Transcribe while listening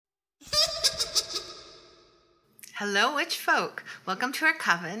Hello, Witchfolk. Welcome to our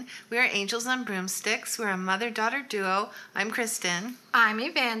coven. We are angels on broomsticks. We're a mother-daughter duo. I'm Kristen. I'm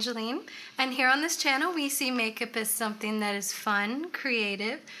Evangeline. And here on this channel, we see makeup as something that is fun,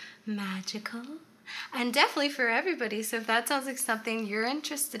 creative, magical, and definitely for everybody. So if that sounds like something you're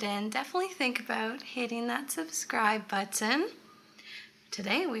interested in, definitely think about hitting that subscribe button.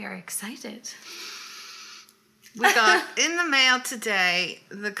 Today, we are excited. We got in the mail today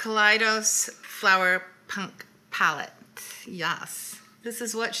the Kaleidos Flower Punk palette. Yes. This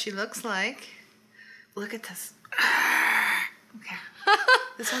is what she looks like. Look at this. Okay.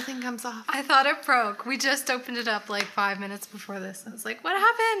 This whole thing comes off. I thought it broke. We just opened it up like 5 minutes before this. I was like, what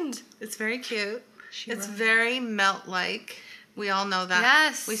happened? It's very cute. It's very melt-like. We all know that.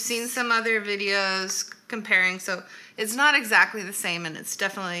 Yes. We've seen some other videos comparing, so it's not exactly the same, and it's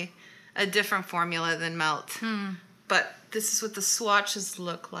definitely a different formula than melt. But this is what the swatches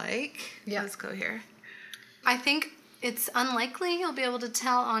look like. Yeah. Let's go here. I think it's unlikely you'll be able to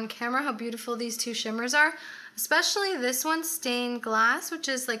tell on camera how beautiful these two shimmers are, especially this one, Stained Glass, which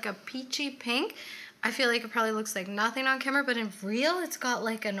is like a peachy pink. I feel like it probably looks like nothing on camera, but in real, it's got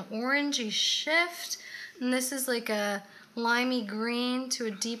like an orangey shift. And this is like a limey green to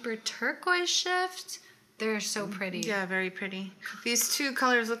a deeper turquoise shift. They're so pretty. Yeah, very pretty. These two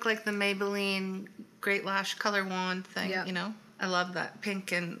colors look like the Maybelline Great Lash Color Wand thing, you know? I love that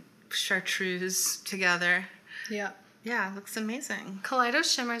pink and chartreuse together. Yeah. Yeah, it looks amazing.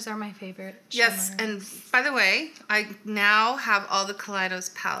 Kaleidos shimmers are my favorite Yes, shimmer. and by the way, I now have all the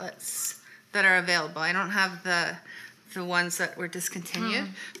Kaleidos palettes that are available. I don't have the ones that were discontinued,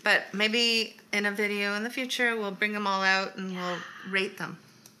 but maybe in a video in the future, we'll bring them all out and we'll rate them.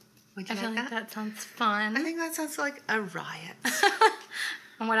 Would you I feel like that sounds fun. I think that sounds like a riot.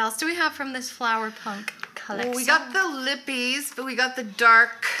 And what else do we have from this Flower Punk collection? Well, we got the lippies, but we got the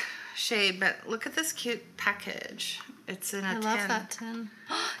dark shade. But look at this cute package. It's in a tin. I love that tin.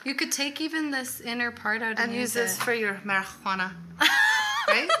 You could take even this inner part out and use this for your marijuana.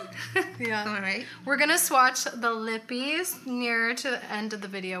 Right? Yeah. All right. We're going to swatch the lippies nearer to the end of the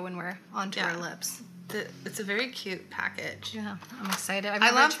video when we're onto our lips. It's a very cute package. Yeah, I'm excited.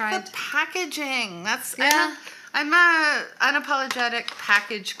 I love the packaging. That's yeah. I'm a unapologetic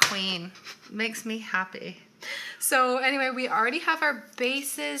package queen. Makes me happy. So anyway, we already have our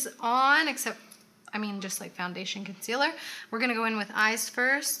bases on, except, I mean, just like foundation concealer. We're going to go in with eyes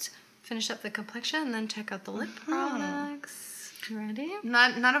first, finish up the complexion, and then check out the lip products. You ready?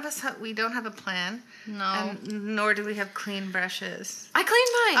 None of us we don't have a plan. No. And nor do we have clean brushes. I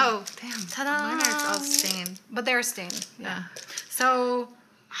cleaned mine. Oh, damn. Ta-da. Mine are all stained. But they're stained. Yeah. So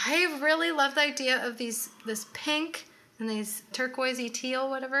I really love the idea of this pink and these turquoisey teal,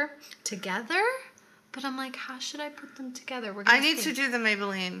 whatever, together. But I'm like, how should I put them together? I need to do the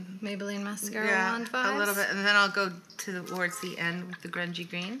Maybelline mascara wand vibes. A little bit, and then I'll go towards the end with the grungy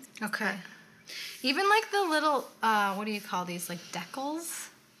green. Okay. Even like the little, what do you call these? Like decals,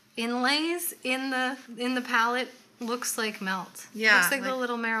 inlays in the palette looks like melt. Yeah. Looks like the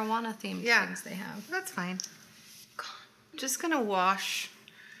little marijuana themed things they have. That's fine. I'm just gonna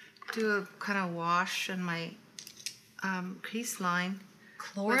do a kind of wash in my crease line.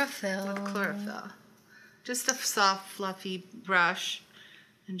 Chlorophyll. With chlorophyll. Just a soft, fluffy brush,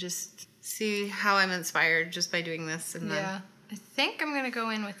 and just see how I'm inspired just by doing this. And then I think I'm gonna go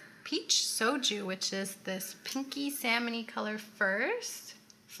in with Peach Soju, which is this pinky salmony color first.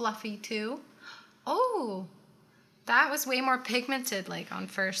 Fluffy too. Oh, that was way more pigmented like on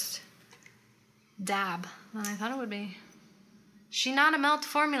first dab than I thought it would be. She not a melt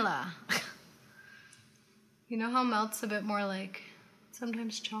formula. You know how melt's a bit more like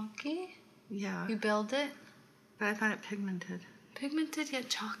sometimes chalky? Yeah. You build it. But I find it pigmented. Pigmented yet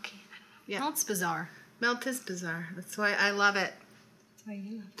chalky. I don't know. Yeah. Melt's bizarre. Melt is bizarre. That's why I love it. That's why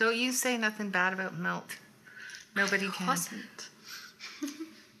you love it. Don't you say nothing bad about melt. Nobody can. Wasn't.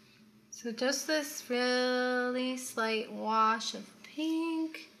 So just this really slight wash of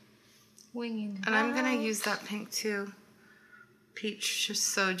pink. Winging it And I'm going out. to use that pink too. Peach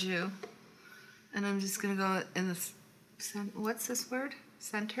Soju. And I'm just going to go in this, what's this word?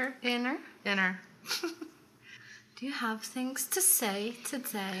 Center? Inner. Inner. Do you have things to say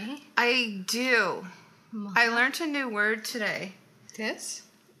today? I do. I learned a new word today. This?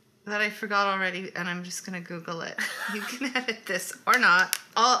 That I forgot already, and I'm just going to Google it. You can edit this or not.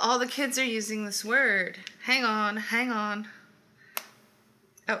 All the kids are using this word. Hang on.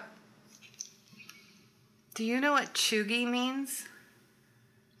 Oh. Do you know what chuggy means?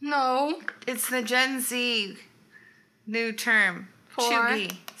 No. It's the Gen Z new term.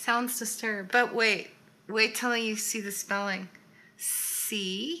 Chuggy. Sounds disturbed. But wait till you see the spelling.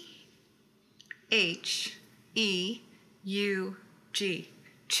 CHUGGY. Chuggy.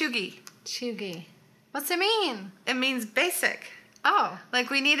 Chuggy. What's it mean? It means basic. Oh. Like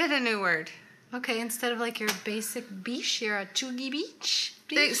we needed a new word. Okay, instead of like your basic beach, you're a chuggy beach.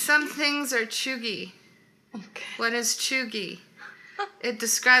 Some things are chuggy. Okay. What is chuggy? It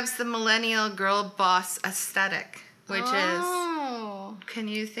describes the millennial girl boss aesthetic, which is... Can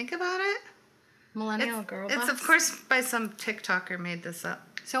you think about it? Millennial girl boss? It's of course by some TikToker made this up.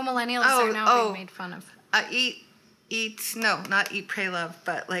 So millennials are now being made fun of. Not eat, pray, love,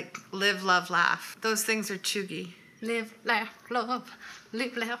 but like live, love, laugh. Those things are chuggy. Live, laugh, love.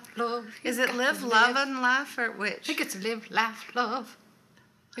 Live, laugh, love. Is it live, love, and laugh, or which? I think it's live, laugh, love.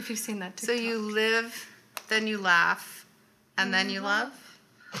 If you've seen that TikTok. So you live, then you laugh, and then you love?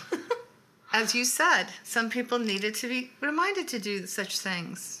 As you said, some people needed to be reminded to do such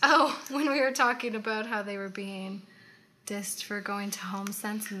things. Oh, when we were talking about how they were being dissed for going to Home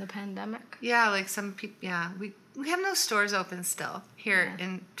Sense in the pandemic. Yeah, like some people, we have no stores open still here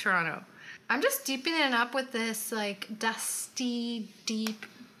in Toronto. I'm just deepening it up with this like dusty, deep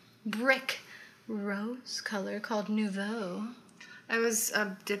brick rose color called Nouveau. I was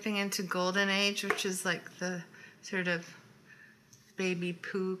dipping into Golden Age, which is like the sort of baby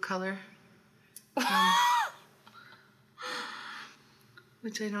poo color.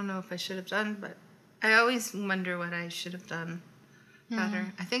 Which I don't know if I should have done, but I always wonder what I should have done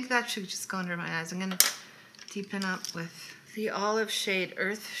better. I think that should just go under my eyes. I'm going to deepen up with the olive shade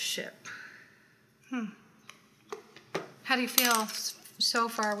Earth Ship. How do you feel so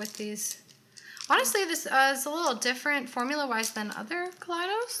far with these? Honestly, this is a little different formula-wise than other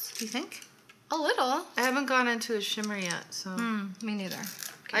Kaleidos. Do you think? A little. I haven't gone into a shimmer yet, so... Me neither.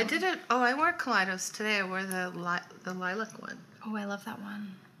 Okay. I did it... Oh, I wore Kaleidos today. I wore the lilac one. Oh, I love that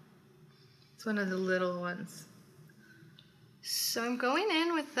one. It's one of the little ones. So I'm going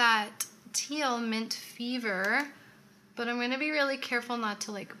in with that teal mint fever, but I'm going to be really careful not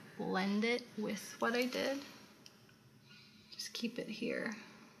to like blend it with what I did. Just keep it here.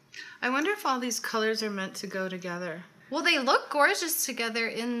 I wonder if all these colors are meant to go together. Well, they look gorgeous together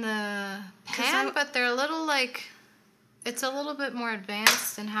in the pan, but they're a little like, it's a little bit more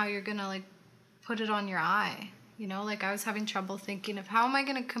advanced in how you're going to like put it on your eye. You know, like I was having trouble thinking of how am I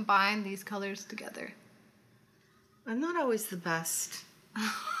going to combine these colors together? I'm not always the best.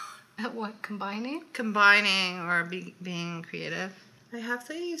 At what? Combining? Combining or being creative. I have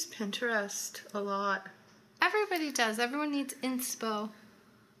to use Pinterest a lot. Everybody does. Everyone needs inspo.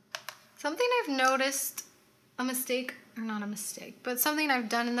 Something I've noticed, a mistake, or not a mistake, but something I've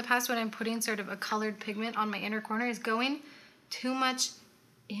done in the past when I'm putting sort of a colored pigment on my inner corner is going too much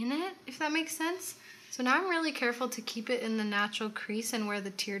in it, if that makes sense. So now I'm really careful to keep it in the natural crease and where the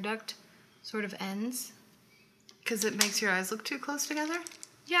tear duct sort of ends. Because it makes your eyes look too close together?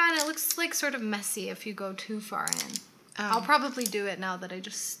 Yeah, and it looks like sort of messy if you go too far in. I'll probably do it now that I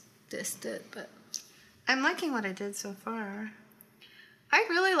just dissed it, but... I'm liking what I did so far. I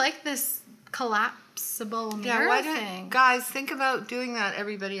really like this collapsible mirror thing. Guys, think about doing that,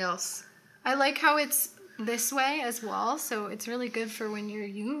 everybody else. I like how it's this way as well, so it's really good for when you're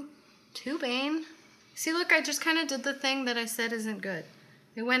YouTubing. See, look, I just kind of did the thing that I said isn't good.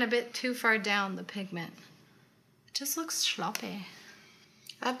 It went a bit too far down, the pigment. It just looks sloppy.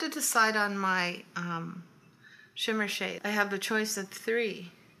 I have to decide on my shimmer shade. I have a choice of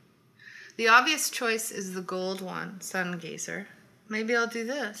 3. The obvious choice is the gold one, Sun Gazer. Maybe I'll do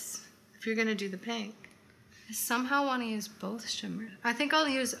this, if you're going to do the pink. I somehow want to use both shimmers. I think I'll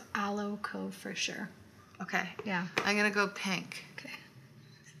use Aloe Cove for sure. Okay. Yeah. I'm going to go pink. Okay.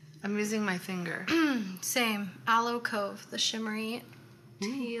 I'm using my finger. Same. Aloe Cove, the shimmery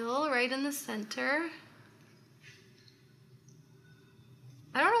teal right in the center.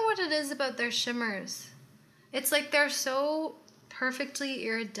 I don't know what it is about their shimmers. It's like they're so perfectly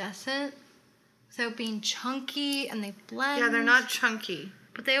iridescent without being chunky, and they blend. Yeah, they're not chunky.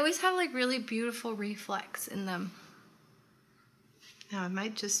 But they always have like really beautiful reflex in them. Now I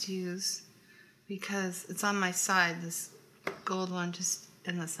might just use, because it's on my side, this gold one just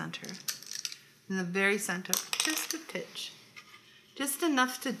in the center. In the very center, just a titch. Just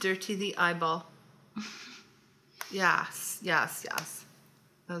enough to dirty the eyeball. Yes, yes, yes.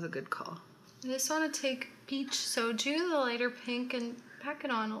 That was a good call. I just want to take Peach Soju, the lighter pink, and pack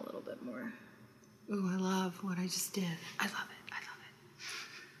it on a little bit more. Ooh, I love what I just did. I love it. I love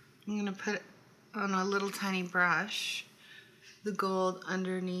it. I'm going to put it on a little tiny brush, the gold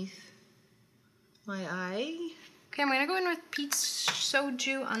underneath my eye. Okay, I'm going to go in with Peach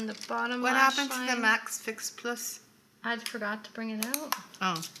Soju on the bottom What lash happened line. to the Max Fix Plus? I forgot to bring it out.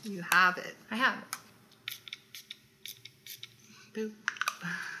 Oh, you have it. I have it. Boop.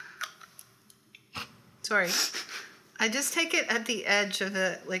 Sorry. I just take it at the edge of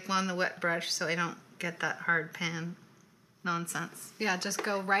it, like on the wet brush, so I don't get that hard pan nonsense. Yeah, just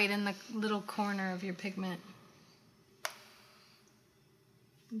go right in the little corner of your pigment.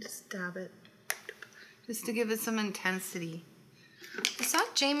 Just dab it. Just to give it some intensity. I saw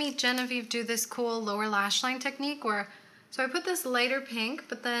Jamie Genevieve do this cool lower lash line technique where, so I put this lighter pink,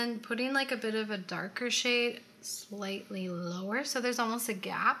 but then putting like a bit of a darker shade slightly lower. So there's almost a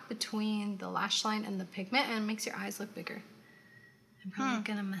gap between the lash line and the pigment, and it makes your eyes look bigger. I'm probably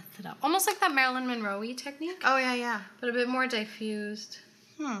gonna mess it up. Almost like that Marilyn Monroe-y technique. Oh, yeah, yeah. But a bit more diffused.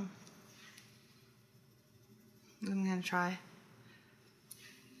 I'm gonna try.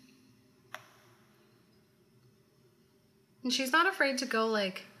 And she's not afraid to go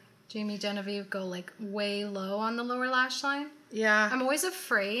like Jamie Genevieve, go like way low on the lower lash line. Yeah. I'm always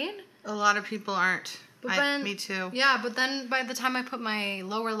afraid. A lot of people aren't. But then, me too. Yeah, but then by the time I put my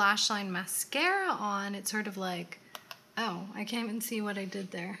lower lash line mascara on, it's sort of like, oh, I can't even see what I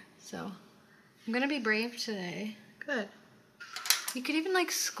did there. So I'm going to be brave today. Good. You could even like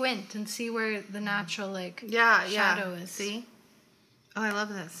squint and see where the natural like shadow is. See? Oh, I love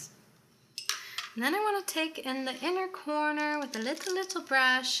this. And then I want to take in the inner corner with a little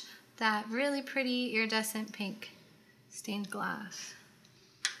brush that really pretty iridescent pink stained glass.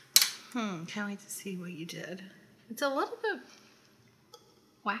 Can't wait to see what you did. It's a little bit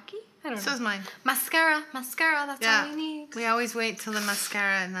wacky. I don't know. So is mine. Mascara, that's all we need. We always wait till the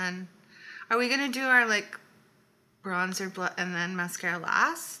mascara and then... Are we going to do our, like, bronzer and then mascara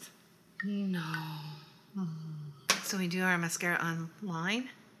last? No. So we do our mascara online?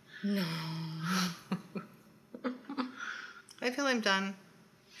 No. I feel I'm done.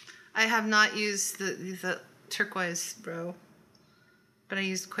 I have not used the turquoise brow, but I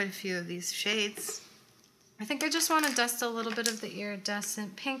used quite a few of these shades. I think I just want to dust a little bit of the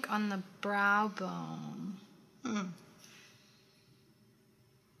iridescent pink on the brow bone.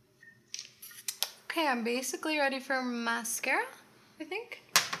 Okay, I'm basically ready for mascara, I think.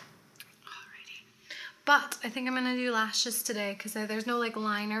 Alrighty. But I think I'm going to do lashes today because there's no like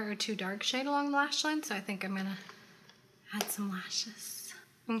liner or too dark shade along the lash line, so I think I'm going to add some lashes.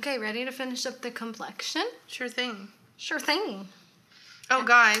 Okay, ready to finish up the complexion? Sure thing. Sure thing. Oh,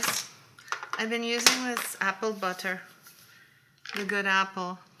 guys, I've been using this apple butter. The Good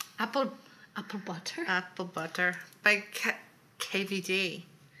Apple. Apple butter? Apple butter by KVD.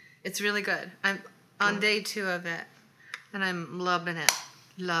 It's really good. I'm on day 2 of it, and I'm loving it.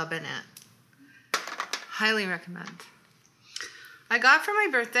 Loving it. Highly recommend. I got for my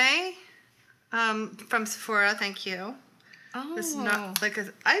birthday from Sephora. Thank you. Oh. This is not like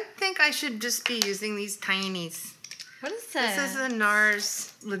I think I should just be using these tinies. What is this? This is a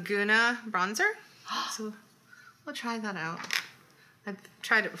NARS Laguna bronzer. So we'll try that out. I've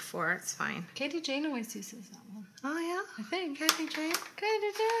tried it before. It's fine. Katie Jane always uses that one. Oh, yeah? I think. Katie Jane?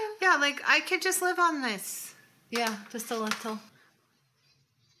 Katie Jane. Yeah, like I could just live on this. Yeah, just a little.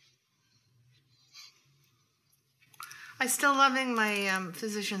 I'm still loving my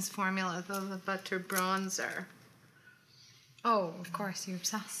Physicians Formula, though, the butter bronzer. Oh, of course, you're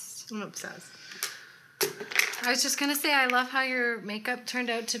obsessed. I'm obsessed. I was just gonna say I love how your makeup turned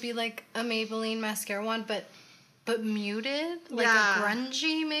out to be like a Maybelline mascara wand, but muted, like a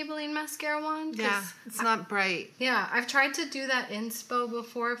grungy Maybelline mascara wand. Yeah, it's not bright. Yeah, I've tried to do that inspo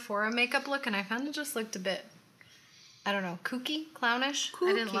before for a makeup look, and I found it just looked a bit, I don't know, kooky, clownish.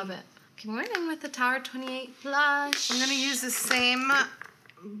 I didn't love it. Okay, we're in with the Tower 28 blush. I'm gonna use the same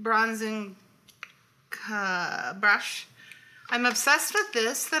bronzing brush. I'm obsessed with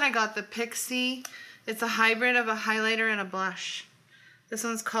this that I got, the Pixie. It's a hybrid of a highlighter and a blush. This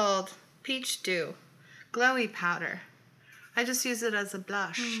one's called Peach Dew Glowy Powder. I just use it as a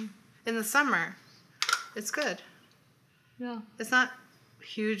blush in the summer. It's good. Yeah. It's not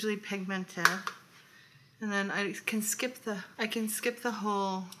hugely pigmented. And then I can skip the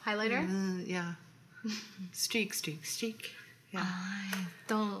whole Highlighter? Yeah. Streak. Yeah. I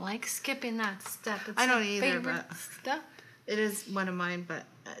don't like skipping that step. It's I don't my either, favorite but step. it is one of mine, but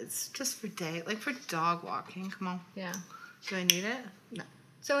it's just for like for dog walking. Come on. Yeah. Do I need it? No.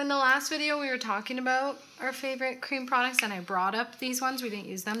 So in the last video, we were talking about our favorite cream products, and I brought up these ones. We didn't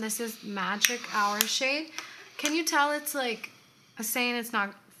use them. This is Magic Hour Shade. Can you tell it's like a saying it's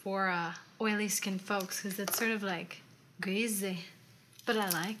not for oily skin folks because it's sort of like greasy, but I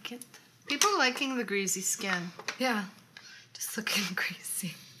like it. People liking the greasy skin. Yeah, just looking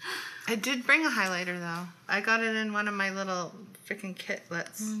greasy. I did bring a highlighter though. I got it in one of my little freaking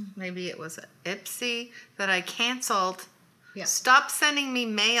kitlets. Maybe it was an Ipsy that I canceled. Yeah. Stop sending me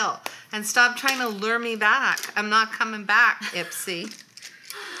mail and stop trying to lure me back. I'm not coming back, Ipsy.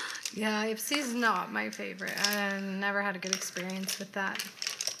 Yeah, Ipsy's not my favorite. I never had a good experience with that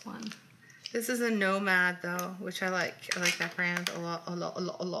one. This is a Nomad though, which I like. I like that brand a lot, a lot, a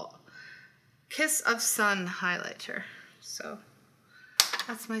lot, a lot. Kiss of Sun highlighter. So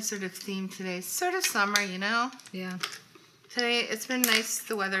that's my sort of theme today. Sort of summer, you know? Yeah. Today, it's been nice,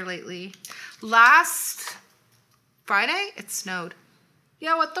 the weather lately. Last Friday, it snowed.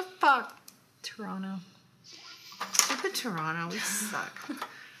 Yeah, what the fuck? Toronto. Stupid Toronto, we suck.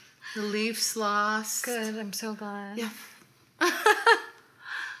 The Leafs lost. Good, I'm so glad. Yeah.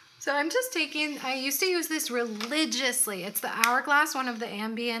 So I'm just taking, I used to use this religiously. It's the Hourglass, one of the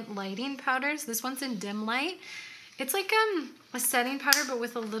ambient lighting powders. This one's in dim light. It's like a setting powder, but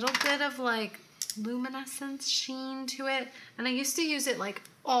with a little bit of like luminescence sheen to it. And I used to use it like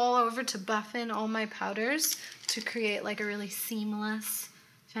all over to buff in all my powders to create like a really seamless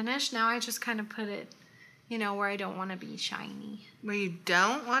finish. Now I just kind of put it, you know, where I don't want to be shiny. Where you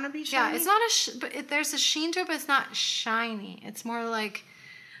don't want to be shiny? Yeah, it's not but there's a sheen to it, but it's not shiny. It's more like,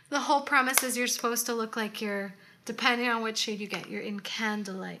 the whole premise is you're supposed to look like you're, depending on which shade you get, you're in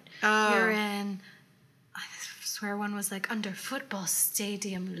Candlelight. Oh. You're in, I swear one was like under football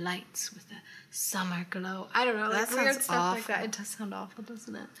stadium lights with a summer glow. I don't know, like That weird sounds stuff awful. like that. It does sound awful,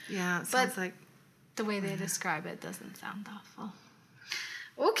 doesn't it? Yeah, it sounds like... The way they describe it doesn't sound awful.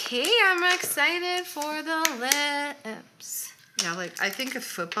 Okay, I'm excited for the lips. Yeah, like, I think of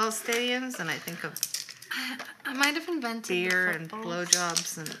football stadiums, and I think of I might have invented beer the and football.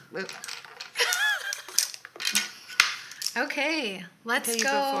 blowjobs and... Okay, let's Okay, you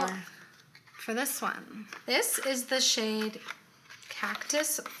go go for this one. This is the shade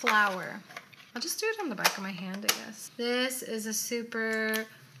Cactus Flower. I'll just do it on the back of my hand, I guess. This is a super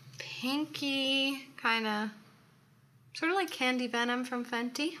pinky, kind of, sort of like Candy Venom from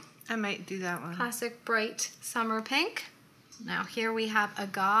Fenty. I might do that one. Classic bright summer pink. Now here we have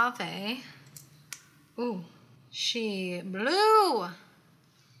Agave. Ooh, She Blue.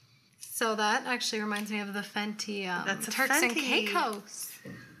 So that actually reminds me of the Fenty That's a Turks and Fenty. Caicos.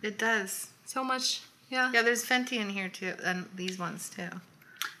 It does. So much, yeah. Yeah, there's Fenty in here too, and these ones too.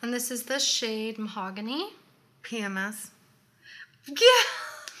 And this is the shade Mahogany. PMS. Yeah.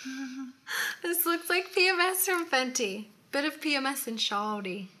 This looks like PMS from Fenty. Bit of PMS and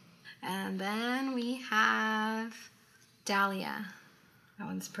Shawty. And then we have Dahlia. That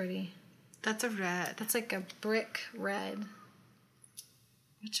one's pretty. That's a red. That's like a brick red.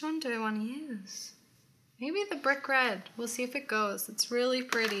 Which one do I want to use? Maybe the brick red. We'll see if it goes. It's really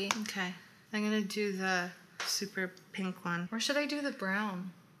pretty. Okay. I'm going to do the super pink one. Or should I do the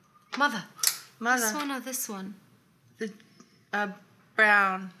brown? Mother. This one or this one? The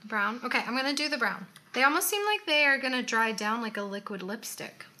brown. Brown? Okay, I'm going to do the brown. They almost seem like they are going to dry down like a liquid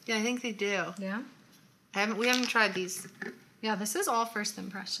lipstick. Yeah, I think they do. Yeah? We haven't tried these. Yeah, this is all first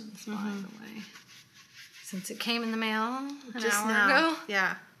impressions, by the way. Since it came in the mail an Just hour now. ago.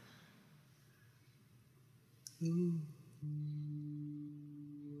 Yeah.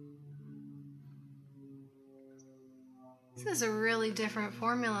 This is a really different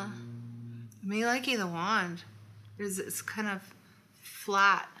formula. Me likey the wand. It's kind of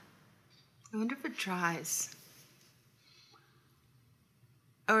flat. I wonder if it dries.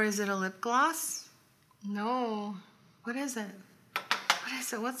 Or is it a lip gloss? No. What is it? What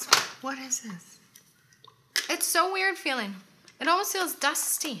is it? What is this? It's so weird feeling. It almost feels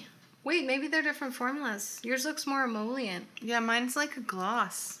dusty. Wait, maybe they're different formulas. Yours looks more emollient. Yeah, mine's like a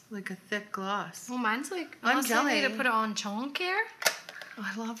gloss, like a thick gloss. Well, mine's like, I'm unless I need to jelly. put it on chonk hair. Oh,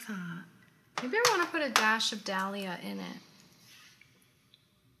 I love that. Maybe I want to put a dash of Dahlia in it.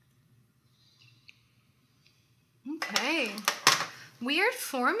 Okay. Weird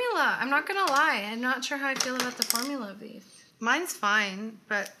formula. I'm not going to lie. I'm not sure how I feel about the formula of these. Mine's fine,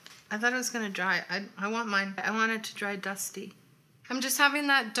 but I thought it was gonna dry. I want mine. I want it to dry dusty. I'm just having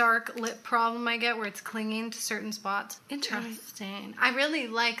that dark lip problem I get where it's clinging to certain spots. Interesting. I really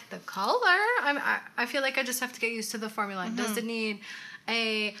like the color. I feel like I just have to get used to the formula. Does it need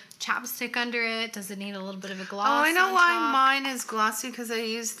a chapstick under it? Does it need a little bit of a gloss? Oh, I know on why top? mine is glossy, because I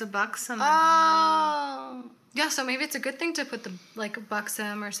used the Buxom. Oh. Yeah, so maybe it's a good thing to put the like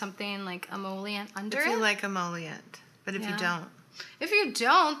Buxom or something like emollient under If it. you like emollient, but if you don't. If you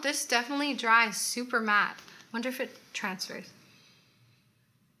don't, this definitely dries super matte. Wonder if it transfers.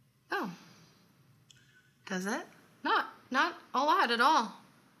 Oh. Does it? Not a lot at all.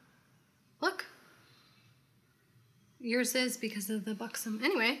 Look. Yours is because of the Buxom.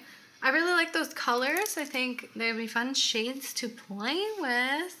 Anyway, I really like those colors. I think they'd be fun shades to play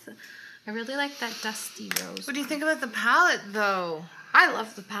with. I really like that dusty rose. What do you think about the palette, though? I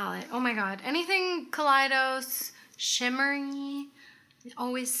love the palette. Oh my god. Anything Kaleidos, shimmery, It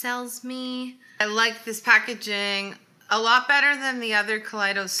always sells me. I like this packaging a lot better than the other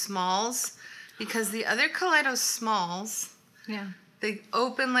Kaleidos Smalls, because the other Kaleidos Smalls, Yeah. they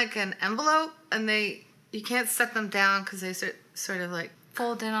open like an envelope and you can't set them down because they sort of like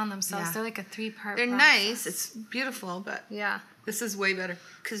Fold in on themselves. Yeah. They're like a 3-part they're process. nice. It's beautiful, but Yeah. this is way better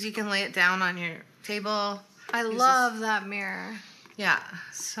because you can lay it down on your table. I love that mirror. Yeah,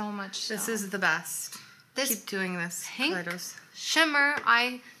 So much so. this is the best. This Keep doing this, pink Kaleidos. shimmer.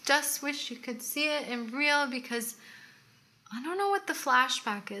 I just wish you could see it in real because I don't know what the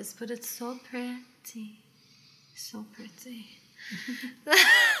flashback is, but it's so pretty. So pretty.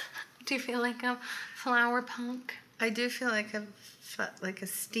 Do you feel like a flower punk? I do feel like a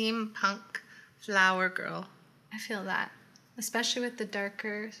steampunk flower girl. I feel that. Especially with the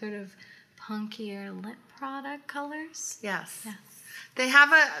darker, sort of punkier lip product colors. Yes. Yes. They have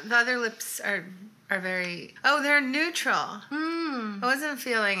the other lips are very, they're neutral. I wasn't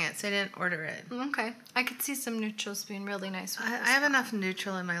feeling it, so I didn't order it. Okay. I could see some neutrals being really nice with I this have one. enough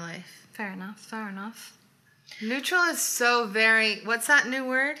neutral in my life. Fair enough. Fair enough. Neutral is so very, what's that new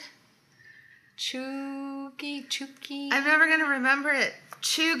word? Choogy. I'm never going to remember it.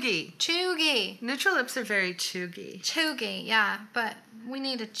 Choogy. Choogy. Neutral lips are very choogy. Choogy, yeah. But we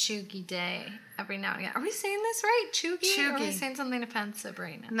need a choogy day every now and again. Are we saying this right? Choogy? Or are we Choogy. saying something offensive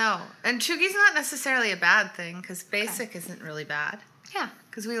right now? No. And choogy's not necessarily a bad thing because basic isn't really bad. Yeah.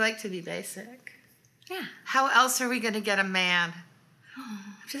 Because we like to be basic. Yeah. How else are we going to get a man? I'm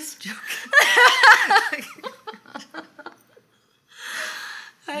just joking.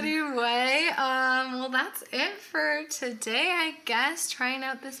 Anyway, well, that's it for today, I guess. Trying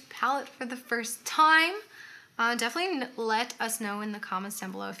out this palette for the first time. Definitely let us know in the comments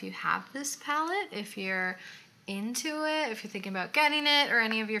down below if you have this palette, if you're into it, if you're thinking about getting it, or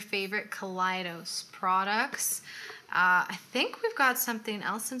any of your favorite Kaleidos products. I think we've got something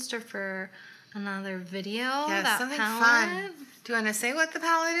else in store for another video. Yeah, that something palette. fun. Do you want to say what the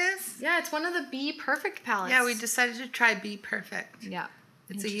palette is? Yeah, it's one of the Be Perfect palettes. Yeah, we decided to try Be Perfect. Yeah.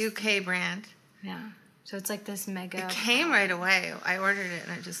 It's a UK brand. Yeah. So it's like this mega. It came right away. I ordered it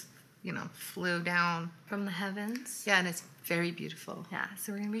and it just, flew down. From the heavens. Yeah, and it's very beautiful. Yeah,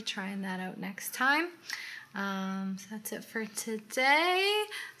 so we're going to be trying that out next time. So that's it for today.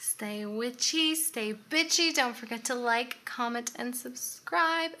 Stay witchy, stay bitchy. Don't forget to like, comment, and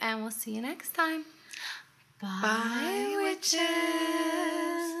subscribe. And we'll see you next time. Bye, Bye, witches.